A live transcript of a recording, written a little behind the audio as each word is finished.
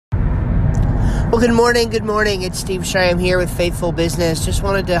Well, good morning. Good morning. It's Steve Schramm here with Faithful Business. Just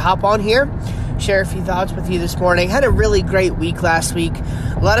wanted to hop on here, share a few thoughts with you this morning. Had a really great week last week.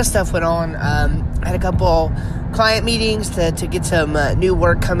 A lot of stuff went on. Had a couple client meetings to get some new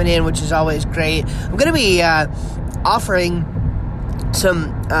work coming in, which is always great. I'm going to be offering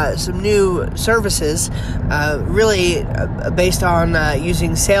some new services, really based on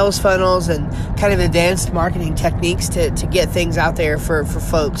using sales funnels and kind of advanced marketing techniques to get things out there for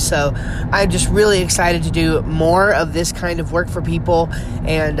folks. So I'm just really excited to do more of this kind of work for people,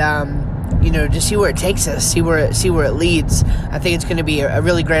 and just see where it takes us, see where it leads. I think it's going to be a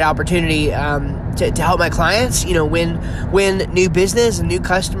really great opportunity to help my clients, win new business and new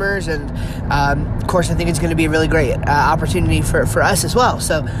customers, and of course, I think it's going to be a really great opportunity for us as well.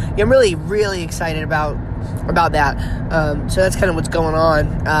 So I'm really, really excited about that. So that's kind of what's going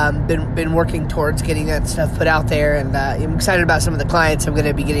on. Been working towards getting that stuff put out there, and I'm excited about some of the clients I'm going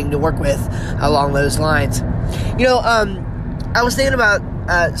to be getting to work with along those lines. I was thinking about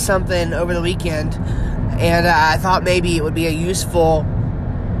something over the weekend, and I thought maybe it would be a useful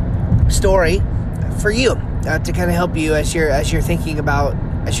story for you to kind of help you as you're thinking about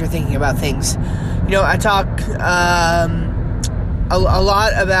things. I talk a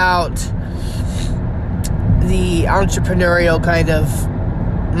lot about the entrepreneurial kind of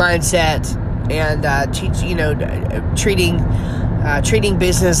mindset and treating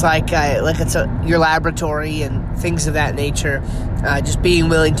business like it's your laboratory and things of that nature. Just being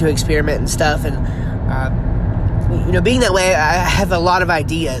willing to experiment and stuff, and being that way, I have a lot of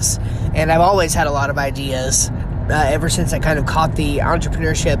ideas, and I've always had a lot of ideas ever since I kind of caught the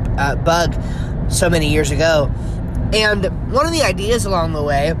entrepreneurship bug so many years ago. And one of the ideas along the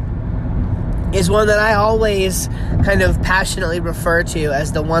way is one that I always kind of passionately refer to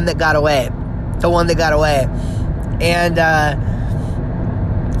as the one that got away. And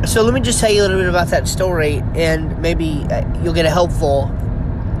so let me just tell you a little bit about that story, and maybe you'll get a helpful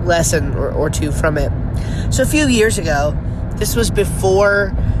lesson or two from it. So a few years ago, this was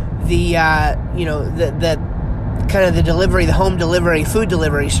before the kind of the home delivery, food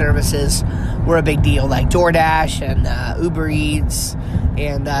delivery services were a big deal, like DoorDash and Uber Eats,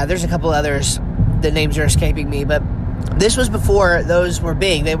 and there's a couple others. The names are escaping me, but this was before those were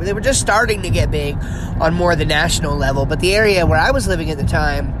big. They were just starting to get big on more the national level, but the area where I was living at the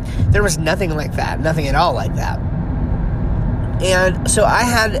time, there was nothing like that, nothing at all like that. And so I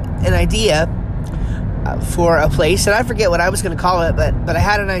had an idea for a place, and I forget what I was going to call it, but I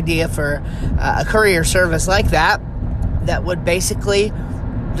had an idea for a courier service like that would basically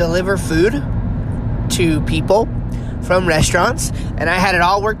deliver food to people from restaurants, and I had it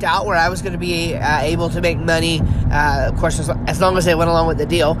all worked out where I was going to be able to make money. Of course, as long as they went along with the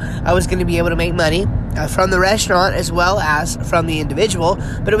deal, I was going to be able to make money from the restaurant as well as from the individual,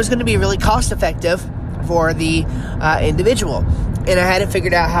 but it was going to be really cost effective for the individual. And I had it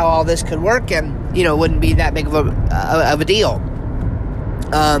figured out how all this could work, and it wouldn't be that big of a deal.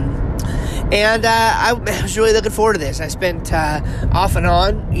 And I was really looking forward to this. I spent off and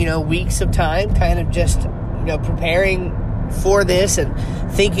on, weeks of time kind of just preparing for this and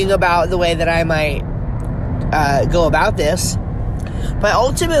thinking about the way that I might go about this. But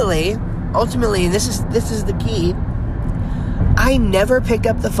ultimately, and this is the key, I never picked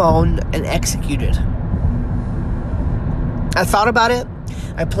up the phone and executed. I thought about it.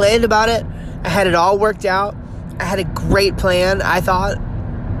 I planned about it. I had it all worked out. I had a great plan, I thought,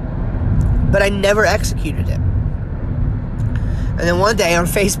 but I never executed it. And then one day on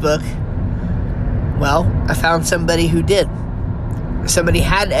Facebook, I found somebody who did. Somebody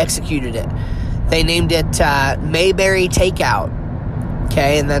had executed it. They named it Mayberry Takeout.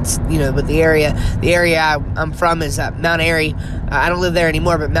 Okay, and that's, but the area I'm from is Mount Airy. I don't live there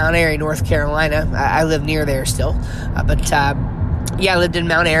anymore, but Mount Airy, North Carolina. I live near there still. I lived in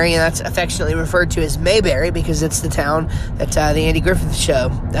Mount Airy, and that's affectionately referred to as Mayberry because it's the town that the Andy Griffith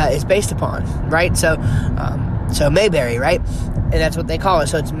Show is based upon, right? So Mayberry, right? And that's what they call it.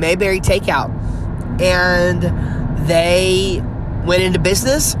 So it's Mayberry Takeout. And they went into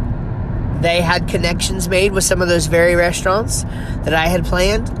business. They had connections made with some of those very restaurants that I had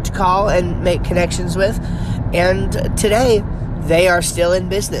planned to call and make connections with. And today, they are still in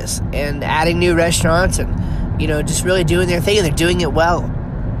business and adding new restaurants and, just really doing their thing, and they're doing it well.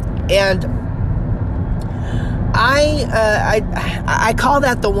 And I call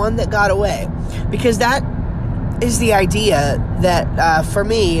that the one that got away, because that is the idea that, for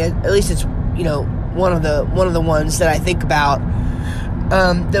me, at least it's, one of the ones that I think about,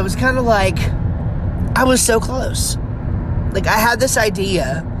 that was kind of like, I was so close. Like, I had this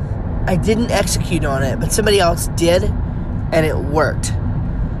idea, I didn't execute on it, but somebody else did, and it worked.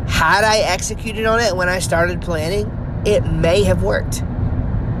 had I executed on it when I started planning, it may have worked.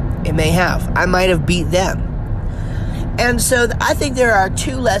 It may have. I might have beat them. And so I think there are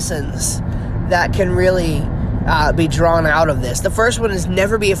two lessons that can really be drawn out of this. The first one is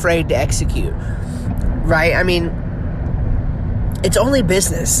never be afraid to execute, right? I mean, it's only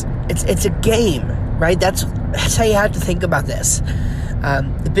business. It's a game, right? That's how you have to think about this.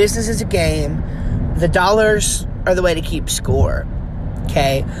 The business is a game. The dollars are the way to keep score,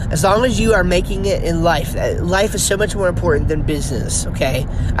 okay? As long as you are making it in life. Life is so much more important than business, okay?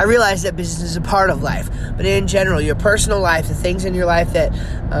 I realize that business is a part of life, but in general, your personal life, the things in your life that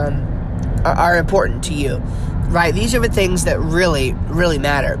are important to you, right? These are the things that really, really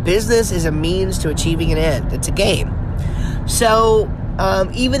matter. Business is a means to achieving an end. It's a game. So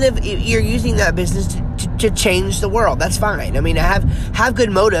even if you're using that business to change the world, that's fine. I mean, have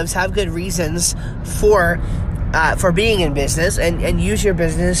good motives, have good reasons for being in business, and use your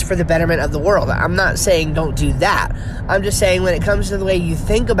business for the betterment of the world. I'm not saying don't do that. I'm just saying when it comes to the way you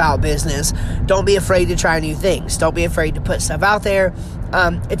think about business, don't be afraid to try new things. Don't be afraid to put stuff out there.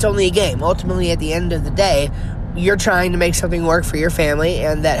 It's only a game. Ultimately, at the end of the day, you're trying to make something work for your family,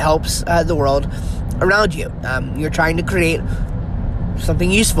 and that helps the world around you. You're trying to create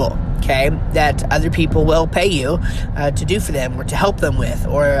something useful, okay, that other people will pay you to do for them, or to help them with,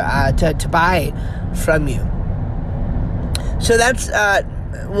 or to buy from you. So that's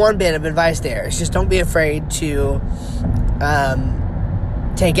one bit of advice there. It's just don't be afraid to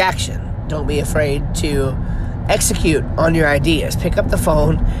take action. Don't be afraid to execute on your ideas. Pick up the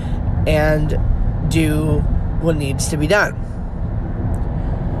phone and do what needs to be done.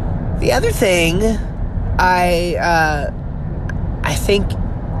 The other thing I think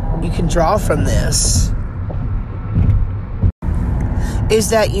you can draw from this is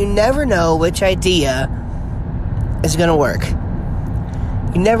that you never know which idea is going to work.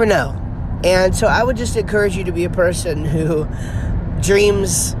 You never know. And so I would just encourage you to be a person who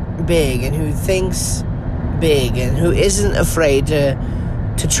dreams big and who thinks big and who isn't afraid to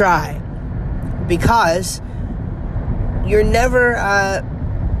try. Because you're never,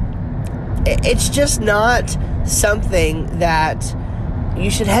 it's just not something that you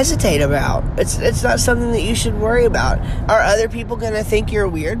should hesitate about. It's not something that you should worry about. Are other people going to think you're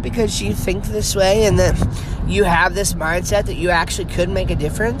weird because you think this way and that you have this mindset that you actually could make a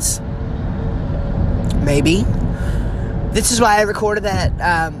difference? Maybe. This is why I recorded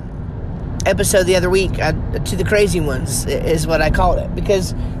that episode the other week, To the Crazy Ones, is what I called it.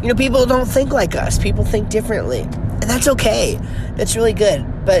 Because, people don't think like us. People think differently. And that's okay. That's really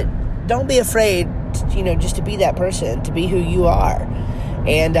good. But don't be afraid, just to be that person, to be who you are.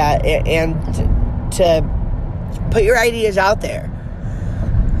 And to put your ideas out there.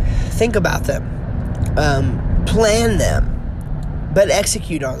 Think about them. Plan them. But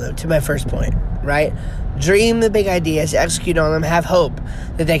execute on them, to my first point, right? Dream the big ideas, execute on them, have hope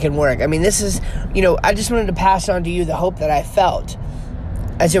that they can work. I mean, this is, I just wanted to pass on to you the hope that I felt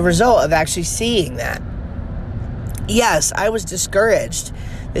as a result of actually seeing that. Yes, I was discouraged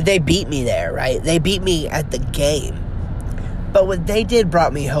that they beat me there, right? They beat me at the game. But what they did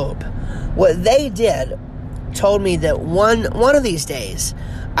brought me hope. What they did told me that one of these days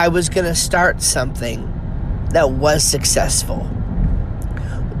I was going to start something that was successful.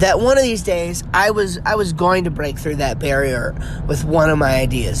 That one of these days I was going to break through that barrier with one of my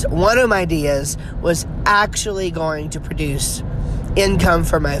ideas. One of my ideas was actually going to produce income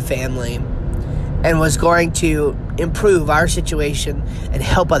for my family and was going to improve our situation and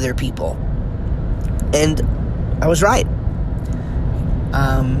help other people. And I was right.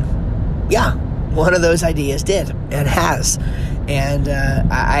 One of those ideas did and has. And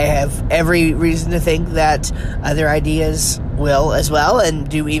I have every reason to think that other ideas will as well and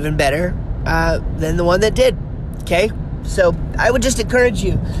do even better than the one that did. Okay? So I would just encourage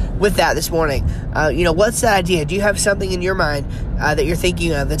you with that this morning. What's that idea? Do you have something in your mind that you're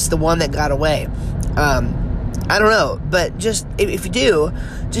thinking of that's the one that got away? I don't know, but just if you do,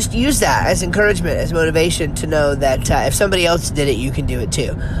 just use that as encouragement, as motivation to know that if somebody else did it, you can do it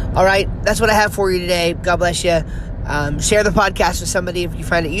too. All right, that's what I have for you today. God bless you. Share the podcast with somebody if you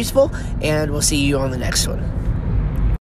find it useful, and we'll see you on the next one.